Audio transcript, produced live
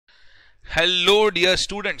Hello dear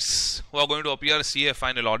students who are going to appear CA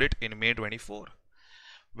Final Audit in May 24.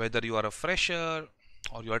 Whether you are a fresher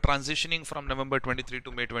or you are transitioning from November 23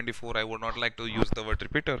 to May 24, I would not like to use the word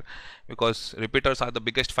repeater because repeaters are the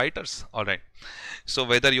biggest fighters. Alright. So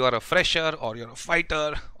whether you are a fresher or you're a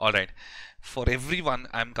fighter, alright. For everyone,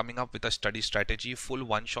 I'm coming up with a study strategy, full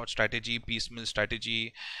one-shot strategy, piecemeal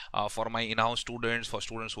strategy for my in-house students, for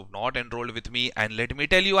students who have not enrolled with me. And let me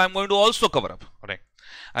tell you, I'm going to also cover up. Alright.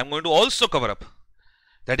 I'm going to also cover up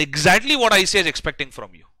that exactly what ICAI is expecting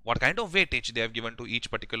from you. What kind of weightage they have given to each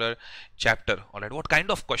particular chapter. Alright, what kind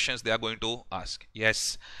of questions they are going to ask.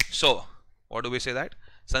 Yes. So, what do we say that?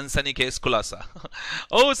 Sansani case khulasa.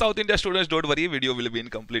 Oh, South India students, don't worry. Video will be in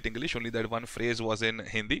complete English. Only that one phrase was in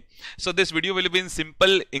Hindi. So, this video will be in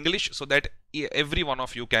simple English so that every one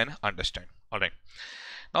of you can understand. Alright.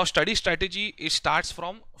 Now, study strategy, it starts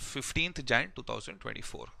from 15th Jan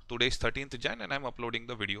 2024. Today is 13th Jan and I'm uploading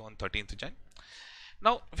the video on 13th Jan.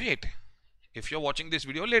 Now, wait. If you're watching this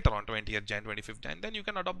video later on 20th Jan, 25th Jan, then you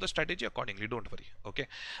can adopt the strategy accordingly. Don't worry. Okay.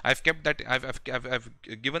 I've kept that, I've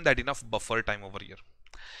given that enough buffer time over here.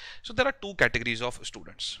 So, there are two categories of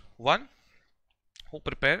students. One, who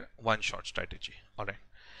prepare one short strategy. Alright.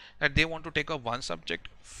 That they want to take up one subject,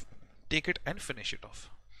 take it and finish it off.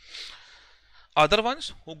 Other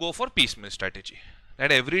ones who go for piecemeal strategy, that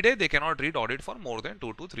every day they cannot read audit for more than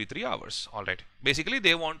 2 to 3 hours. Alright. Basically,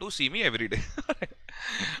 they want to see me every day.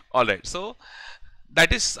 Alright. So,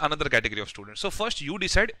 that is another category of students. So, first you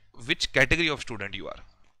decide which category of student you are.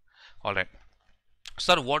 Alright.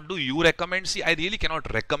 Sir, what do you recommend? See, I really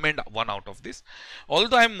cannot recommend one out of this.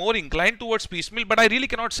 Although I am more inclined towards piecemeal, but I really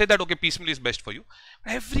cannot say that, okay, piecemeal is best for you.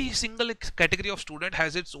 Every single category of student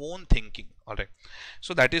has its own thinking. Alright.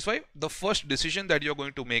 So that is why the first decision that you are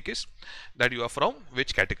going to make is that you are from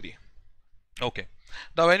which category. Okay.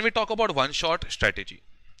 Now, when we talk about one shot strategy,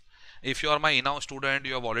 if you are my in-house student,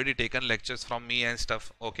 you have already taken lectures from me and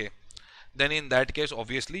stuff. Okay. Then in that case,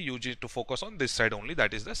 obviously, you need to focus on this side only.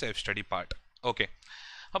 That is the self-study part. Okay.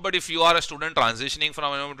 But if you are a student transitioning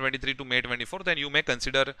from November 23 to May 24, then you may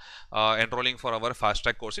consider enrolling for our fast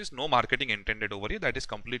track courses. No marketing intended over here. That is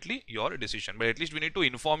completely your decision. But at least we need to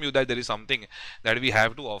inform you that there is something that we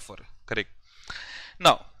have to offer. Correct.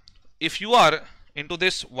 Now, if you are into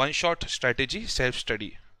this one-shot strategy,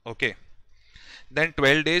 self-study, okay, then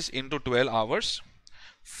 12 days into 12 hours.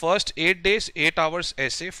 First 8 days, 8 hours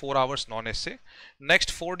essay, 4 hours non-essay.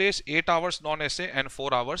 Next 4 days, 8 hours non-essay and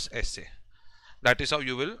 4 hours essay. That is how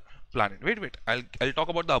you will plan it. Wait. I'll talk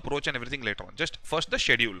about the approach and everything later on. Just first the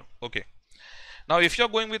schedule. Okay. Now, if you're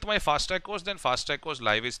going with my fast track course, then fast track course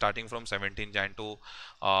live is starting from 17 Jan to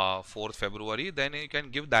 4th February. Then you can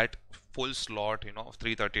give that full slot,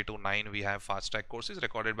 3:30 to 9 we have fast track courses,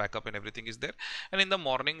 recorded backup and everything is there. And in the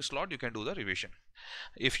morning slot, you can do the revision.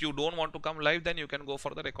 If you don't want to come live, then you can go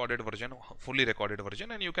for the recorded version, fully recorded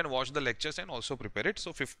version, and you can watch the lectures and also prepare it.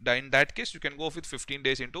 So in that case, you can go with 15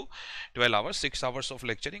 days into 12 hours, 6 hours of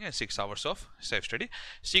lecturing and 6 hours of self-study.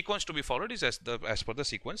 Sequence to be followed is as per the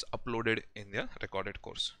sequence uploaded in the recorded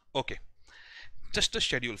course. Okay. Just the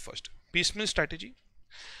schedule first. Piecemeal strategy.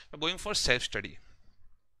 Going for self-study.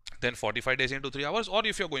 Then 45 days into 3 hours, or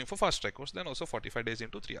if you're going for fast track course, then also 45 days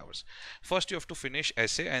into 3 hours. First, you have to finish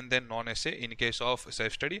essay and then non-essay in case of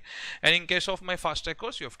self-study. And in case of my fast track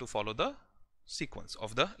course, you have to follow the sequence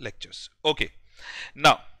of the lectures. Okay.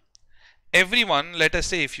 Now, everyone, let us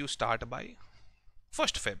say if you start by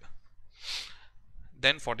 1st Feb,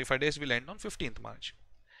 then 45 days will end on 15th March.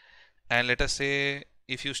 And let us say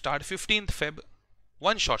if you start 15th Feb,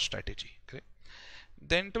 one short strategy. Okay.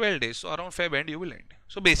 Then 12 days, so around Feb end you will end.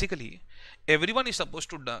 So basically, everyone is supposed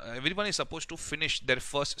to finish their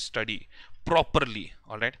first study properly,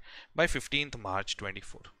 all right, by 15th March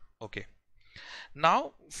 24. Okay.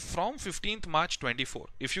 Now, from 15th March 24,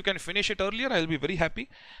 if you can finish it earlier, I will be very happy.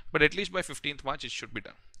 But at least by 15th March, it should be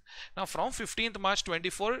done. Now, from 15th March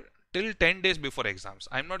 24 till 10 days before exams.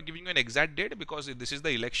 I'm not giving you an exact date because this is the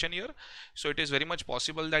election year. So it is very much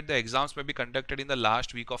possible that the exams may be conducted in the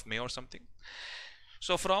last week of May or something.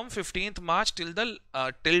 So from 15th March till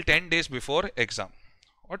 10 days before exam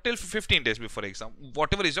or till 15 days before exam,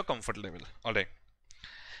 whatever is your comfort level. All right.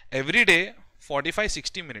 Every day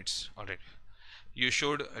 45-60 minutes. All right. You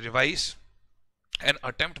should revise and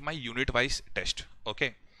attempt my unit-wise test.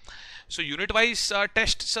 Okay. So unit-wise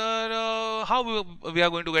tests, how we are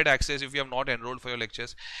going to get access if you have not enrolled for your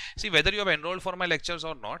lectures? See, whether you have enrolled for my lectures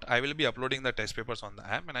or not, I will be uploading the test papers on the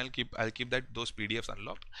app, and I'll keep those PDFs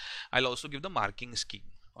unlocked. I'll also give the marking scheme.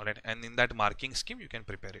 all right, and in that marking scheme you can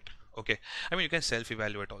prepare it. Okay, I mean you can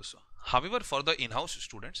self-evaluate also. However, for the in-house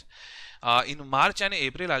students, in March and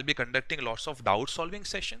April I'll be conducting lots of doubt solving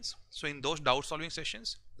sessions. So in those doubt solving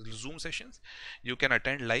sessions, Zoom sessions, you can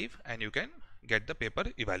attend live and you can get the paper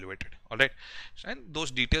evaluated. All right, and those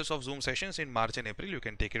details of Zoom sessions in March and April you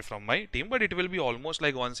can take it from my team, but it will be almost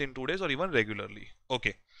like once in 2 days or even regularly.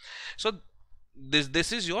 Okay, so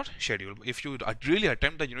this is your schedule. If you really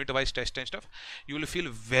attempt the unit wise test and stuff, you will feel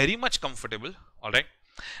very much comfortable, all right,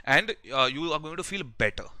 and you are going to feel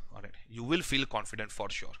better, all right, you will feel confident for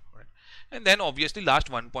sure, right? And then obviously last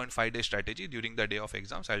 1.5 day strategy during the day of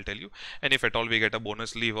exams I'll tell you, and if at all we get a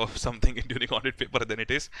bonus leave or something during audit paper, then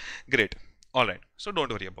it is great. All right, so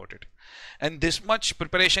don't worry about it, and this much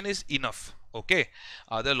preparation is enough. Okay,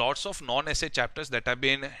 there are lots of non-essay chapters that have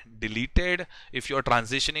been deleted if you're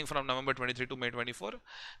transitioning from November 23 to May 24.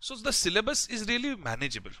 So the syllabus is really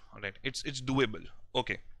manageable. All right, it's doable.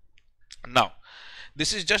 Okay, now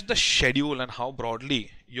this is just the schedule and how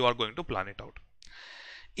broadly you are going to plan it out.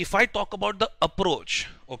 If I talk about the approach,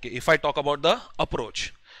 okay, if I talk about the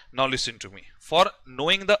approach, now listen to me. For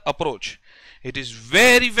knowing the approach, it is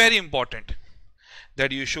very, very important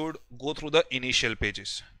that you should go through the initial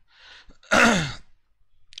pages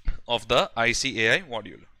of the ICAI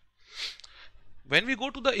module. When we go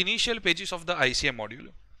to the initial pages of the ICAI module,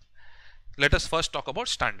 let us first talk about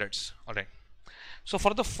standards. All right. So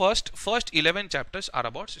for the first 11 chapters are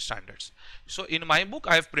about standards. So in my book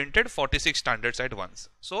I have printed 46 standards at once.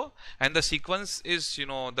 So, and the sequence is, you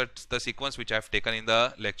know, that's the sequence which I have taken in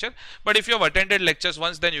the lecture. But if you have attended lectures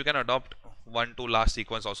once, then you can adopt 1 to last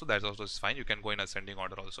sequence also. That also is fine. You can go in ascending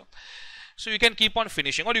order also. So you can keep on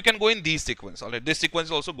finishing, or you can go in these sequence. All right, this sequence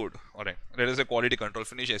is also good. All right, there is a quality control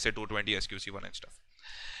finish, essay 220, SQC1 and stuff.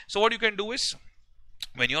 So what you can do is,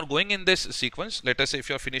 when you are going in this sequence, let us say if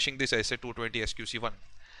you are finishing this essay 220 SQC1,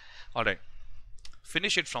 all right,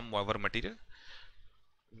 finish it from whatever material.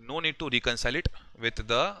 No need to reconcile it with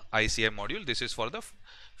the ICAI module. This is for the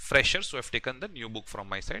freshers who have taken the new book from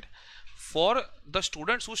my side. For the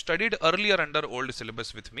students who studied earlier under old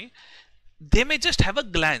syllabus with me, they may just have a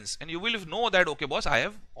glance and you will know that, okay boss, I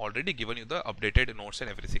have already given you the updated notes and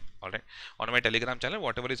everything. All right, on my Telegram channel,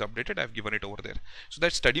 whatever is updated, I have given it over there. So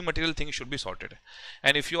that study material thing should be sorted.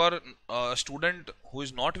 And if you are a student who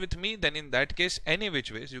is not with me, then in that case, any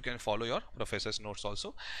which ways you can follow your professor's notes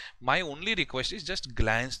also. My only request is just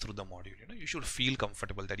glance through the module. You know, you should feel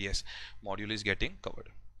comfortable that yes, module is getting covered.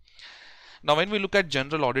 Now, when we look at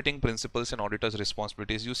general auditing principles and auditors'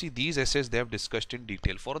 responsibilities, you see these essays they have discussed in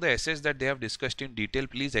detail. For the essays that they have discussed in detail,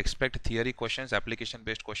 please expect theory questions,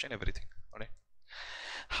 application-based question, everything. All right.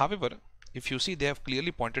 However, if you see, they have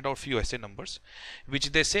clearly pointed out few essay numbers,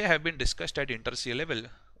 which they say have been discussed at inter-CA level.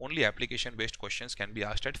 Only application-based questions can be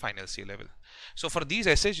asked at final CA level. So for these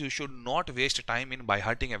essays, you should not waste time in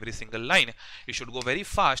by-hearting every single line. You should go very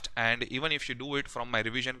fast, and even if you do it from my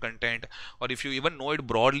revision content, or if you even know it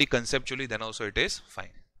broadly conceptually, then also it is fine.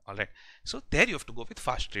 All right. So there you have to go with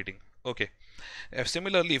fast reading. Okay.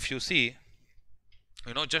 Similarly, if you see,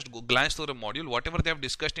 you know, just go glance through the module, whatever they have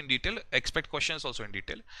discussed in detail, expect questions also in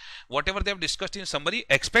detail. Whatever they have discussed in summary,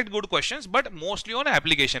 expect good questions, but mostly on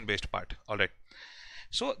application based part. All right.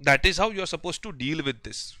 So that is how you are supposed to deal with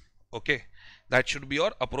this. Okay. That should be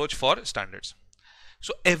your approach for standards.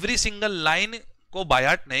 So every single line ko by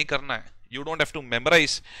heart nahi karna hai. You don't have to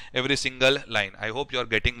memorize every single line. I hope you are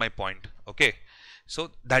getting my point. Okay.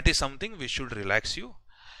 So that is something which should relax you.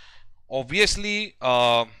 Obviously,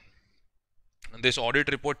 this audit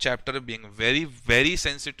report chapter being very, very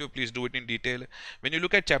sensitive, please do it in detail. When you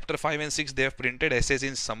look at chapter 5 and 6, they have printed essays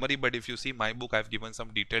in summary, but if you see my book, I have given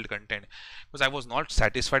some detailed content because I was not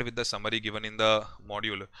satisfied with the summary given in the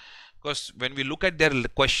module. Because when we look at their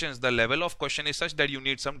questions, the level of question is such that you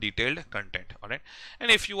need some detailed content. All right. And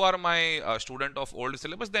if you are my student of old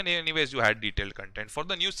syllabus, then anyways you had detailed content. For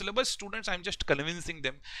the new syllabus students, I'm just convincing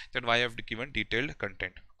them that why I have given detailed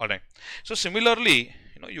content. All right. So similarly,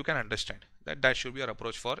 you know, you can understand that should be your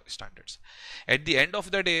approach for standards. At the end of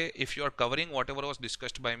the day, if you are covering whatever was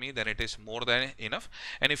discussed by me, then it is more than enough.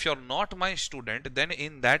 And if you are not my student, then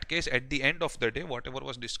in that case, at the end of the day, whatever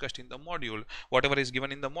was discussed in the module, whatever is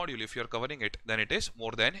given in the module, if you are covering it, then it is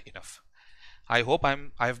more than enough. I hope I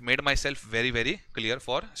have made myself very, very clear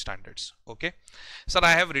for standards. Okay. Sir,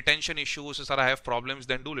 I have retention issues. Sir, I have problems.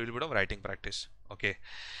 Then do a little bit of writing practice. Okay.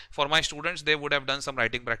 For my students, they would have done some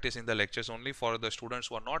writing practice in the lectures only. For the students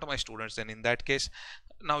who are not my students, then in that case,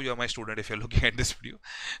 now you are my student if you're looking at this video.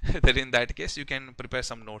 Then in that case, you can prepare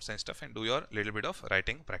some notes and stuff and do your little bit of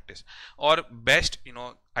writing practice. Or best, you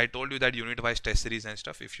know, I told you that unit-wise test series and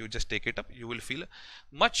stuff, if you just take it up, you will feel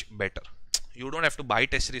much better. You don't have to buy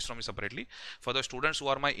test series from me separately. For the students who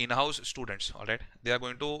are my in-house students, all right, they are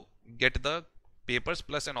going to get the papers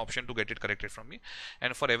plus an option to get it corrected from me,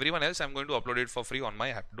 and for everyone else I'm going to upload it for free on my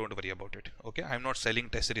app. Don't worry about it. Okay, I'm not selling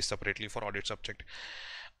test series separately for audit subject.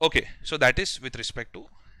 Okay, so that is with respect to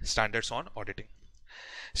standards on auditing.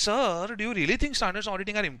 Sir, do you really think standards on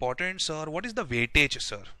auditing are important, sir? What is the weightage,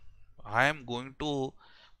 sir? I am going to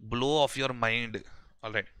blow off your mind.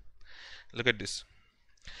 All right, look at this.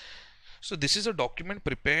 So this is a document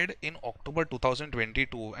prepared in October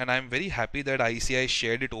 2022, and I'm very happy that ICAI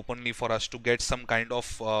shared it openly for us to get some kind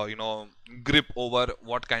of grip over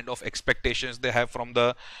what kind of expectations they have from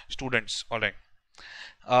the students. All right.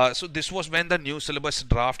 So this was when the new syllabus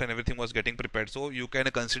draft and everything was getting prepared. So you can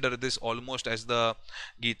consider this almost as the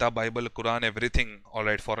Gita, Bible, Quran, everything. All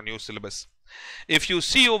right, for a new syllabus. If you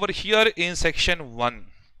see over here in section 1.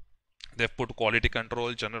 They've put quality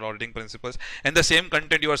control, general auditing principles, and the same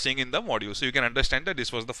content you are seeing in the module. So you can understand that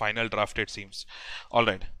this was the final draft, it seems. All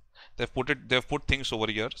right, they've put things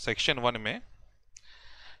over here. Section 1 May.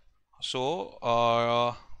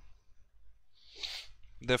 So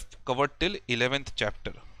they've covered till 11th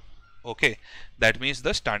chapter. Okay, that means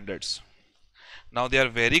the standards. Now they are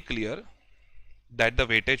very clear that the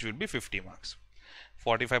weightage will be 50 marks,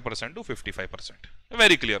 45% to 55%.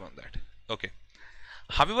 Very clear on that. Okay.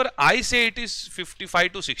 However, I say it is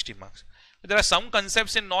 55 to 60 marks. There are some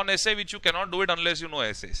concepts in non-essay which you cannot do it unless you know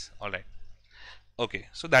essays. Alright. Okay.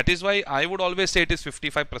 So that is why I would always say it is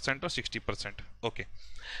 55% or 60%. Okay.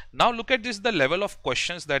 Now look at this, the level of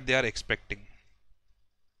questions that they are expecting.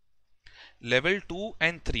 Level 2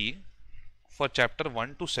 and 3 for chapter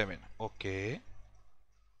 1 to 7. Okay.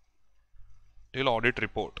 Till audit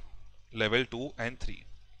report. Level 2 and 3.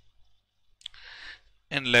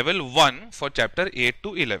 And level 1 for chapter 8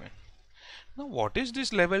 to 11. Now what is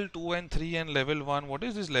this level 2 and 3 and level 1? What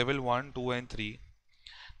is this level 1, 2 and 3?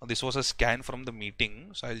 Now this was a scan from the meeting,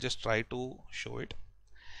 so I'll just try to show it.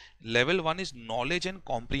 Level 1 is knowledge and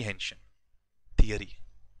comprehension, theory.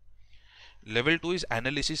 Level 2 is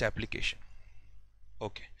analysis application.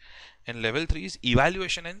 Okay. And level 3 is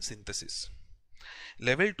evaluation and synthesis.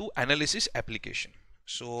 Level 2 analysis application.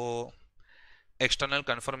 So external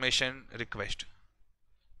confirmation request.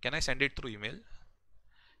 Can I send it through email?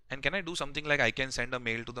 And can I do something like I can send a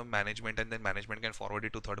mail to the management and then management can forward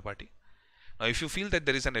it to third party? Now, if you feel that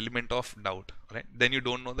there is an element of doubt, right, then you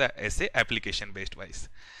don't know the essay application based wise.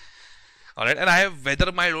 Alright, and I have,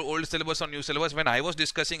 whether my old syllabus or new syllabus, when I was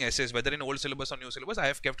discussing essays, whether in old syllabus or new syllabus, I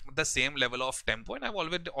have kept the same level of tempo and I've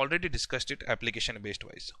already discussed it application based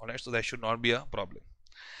wise. Alright, so that should not be a problem.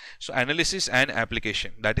 So analysis and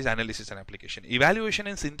application, that is analysis and application. Evaluation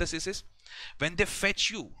and synthesis is when they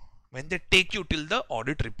fetch you, when they take you till the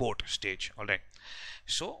audit report stage. All right.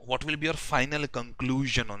 So what will be your final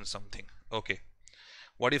conclusion on something? Okay.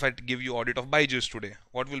 What if I give you audit of Byju's today?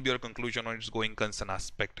 What will be your conclusion on its going concern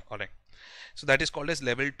aspect? All right. So that is called as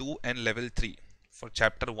level 2 and level 3 for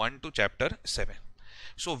chapter 1 to chapter 7.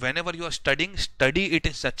 So whenever you are studying, study it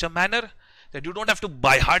in such a manner that you don't have to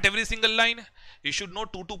by heart every single line. You should know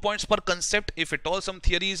 2 points per concept if at all some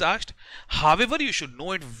theory is asked. However, you should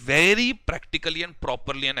know it very practically and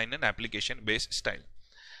properly and in an application based style.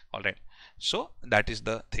 Alright. So that is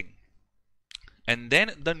the thing. And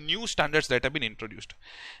then the new standards that have been introduced.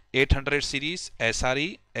 800 series,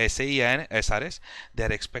 SRE, SAE and SRS. They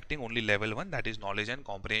are expecting only level 1, that is knowledge and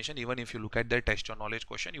comprehension. Even if you look at their test your knowledge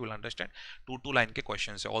question, you will understand 2 line ke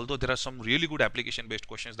questions. Although there are some really good application based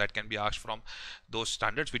questions that can be asked from those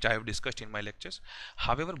standards which I have discussed in my lectures.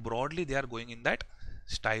 However, broadly they are going in that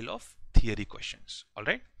style of theory questions.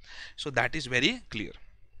 Alright. So that is very clear.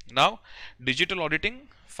 Now digital auditing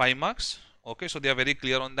 5 marks. Okay, so they are very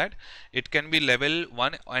clear on that. It can be level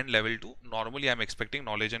 1 and level 2. Normally I am expecting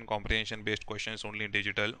knowledge and comprehension based questions only in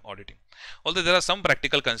digital auditing. Although there are some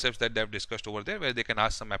practical concepts that they have discussed over there where they can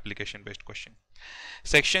ask some application based question.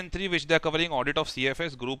 Section 3, which they are covering, audit of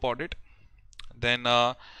CFS, group audit. Then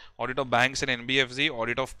audit of banks and NBFC,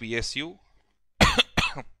 audit of PSU.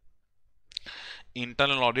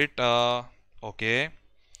 Internal audit, okay.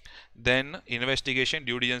 Then investigation,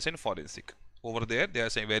 due diligence and forensic. Over there they are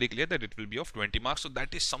saying very clear that it will be of 20 marks. So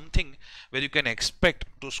that is something where you can expect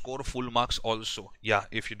to score full marks also, yeah,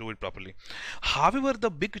 if you do it properly. However,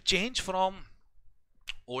 the big change from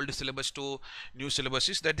old syllabus to new syllabus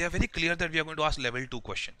is that they are very clear that we are going to ask level 2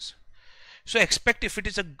 questions. So expect, if it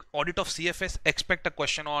is an audit of CFS, expect a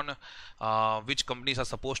question on which companies are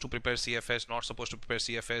supposed to prepare CFS, not supposed to prepare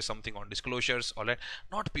CFS, something on disclosures. All right,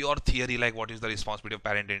 not pure theory like what is the responsibility of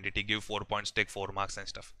parent entity, give 4 points, take 4 marks and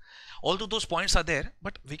stuff. Although those points are there,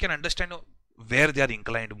 but we can understand where they are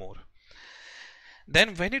inclined more.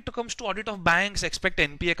 Then when it comes to audit of banks, expect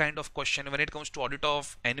NPA kind of question. When it comes to audit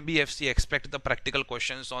of NBFC, expect the practical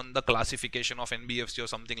questions on the classification of NBFC or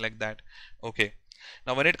something like that. Okay.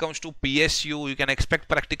 Now when it comes to PSU, you can expect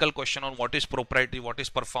practical question on what is proprietary, what is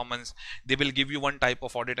performance. They will give you one type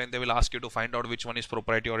of audit and they will ask you to find out which one is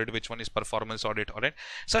proprietary audit, which one is performance audit, audit,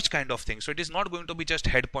 such kind of things. So it is not going to be just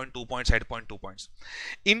head point 2 points, head point 2 points.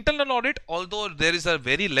 Internal audit, although there is a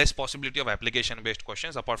very less possibility of application based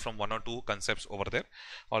questions apart from 1 or 2 concepts over there.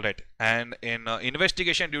 All right. And in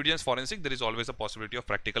investigation, due diligence, forensic, there is always a possibility of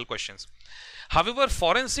practical questions. However,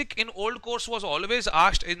 forensic in old course was always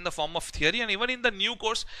asked in the form of theory, and even in the new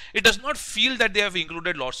course it does not feel that they have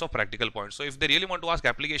included lots of practical points. So if they really want to ask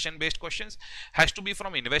application based questions, has to be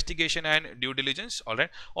from investigation and due diligence. All right,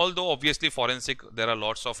 although obviously forensic there are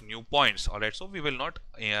lots of new points. All right, so we will not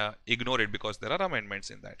ignore it because there are amendments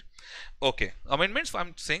in that. Okay, amendments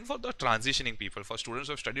I'm saying for the transitioning people, for students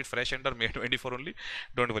who have studied fresh under May 24 only,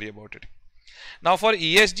 don't worry about it. Now for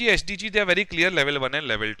ESG, SDG, they are very clear, level 1 and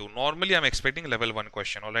level 2. Normally I'm expecting level 1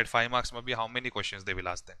 question. Alright, 5 marks maybe how many questions they will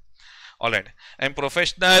ask them. Alright, and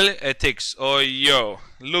professional ethics. Oh yo,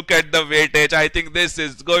 look at the weightage. I think this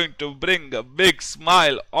is going to bring a big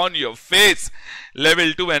smile on your face.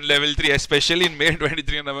 Level 2 and level 3, especially in May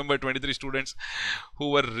 23 and November 23 students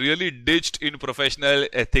who were really ditched in professional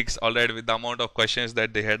ethics. Alright, with the amount of questions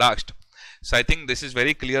that they had asked. So I think this is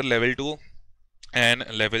very clear, level 2 and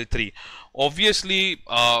level 3. Obviously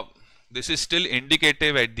this is still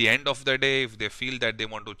indicative. At the end of the day, if they feel that they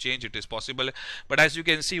want to change, it is possible. But as you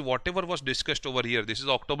can see, whatever was discussed over here, this is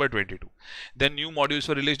October 22. Then new modules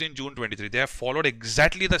were released in June 23. They have followed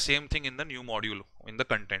exactly the same thing in the new module, in the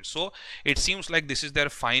content. So it seems like this is their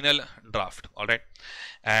final draft. All right,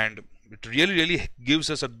 and it really gives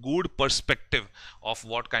us a good perspective of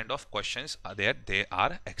what kind of questions they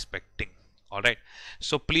are expecting. All right,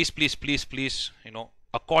 so please, you know,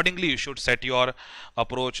 accordingly you should set your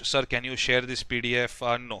approach. Sir, can you share this PDF?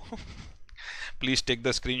 No. Please take the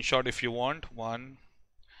screenshot if you want. 1,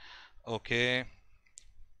 okay,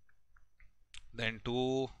 then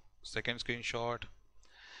 2, second screenshot,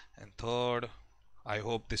 and third. I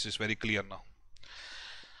hope this is very clear now.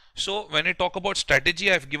 So when I talk about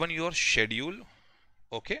strategy, I've given your schedule.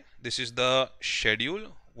 Okay, this is the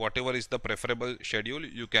schedule. Whatever is the preferable schedule,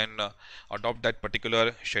 you can adopt that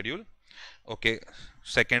particular schedule. Okay,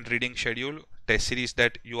 second reading schedule, test series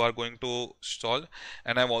that you are going to solve,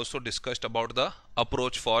 and I've also discussed about the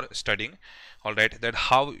approach for studying. All right, that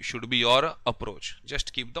how should be your approach.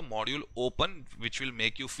 Just keep the module open, which will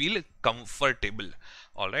make you feel comfortable.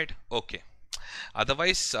 All right, okay.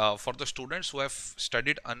 Otherwise, for the students who have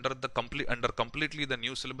studied under completely the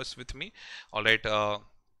new syllabus with me, all right,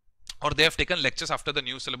 or they have taken lectures after the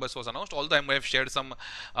new syllabus was announced, although I may have shared some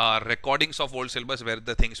recordings of old syllabus where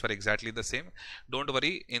the things were exactly the same. Don't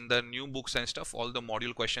worry, in the new books and stuff, all the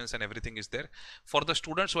module questions and everything is there. For the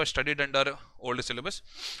students who have studied under old syllabus,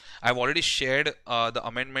 I've already shared the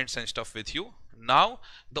amendments and stuff with you. Now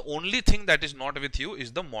the only thing that is not with you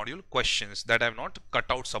is the module questions that I have not cut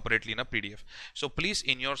out separately in a PDF. So please,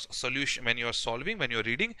 in your solution, when you are solving, when you are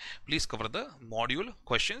reading, please cover the module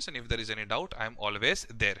questions, and if there is any doubt, I am always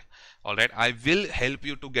there. All right, I will help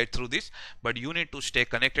you to get through this, but you need to stay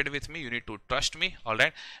connected with me, you need to trust me. All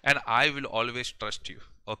right, and I will always trust you.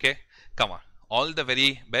 Okay, come on. All the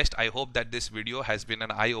very best. I hope that this video has been an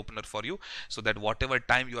eye opener for you, so that whatever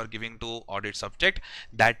time you are giving to audit subject,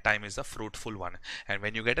 that time is a fruitful one. And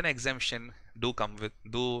when you get an exemption, do come with,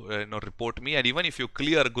 report me. And even if you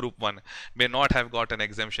clear group 1, may not have got an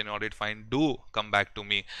exemption audit, fine, do come back to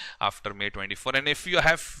me after May 24. And if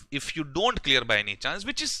you don't clear by any chance,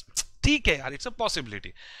 which is TK, it's a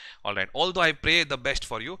possibility. All right, although I pray the best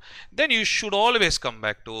for you, then you should always come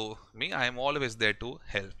back to me. I am always there to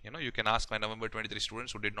help. You know, you can ask my November 23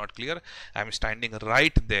 students who did not clear. I am standing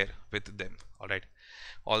right there with them. All right,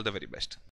 all the very best.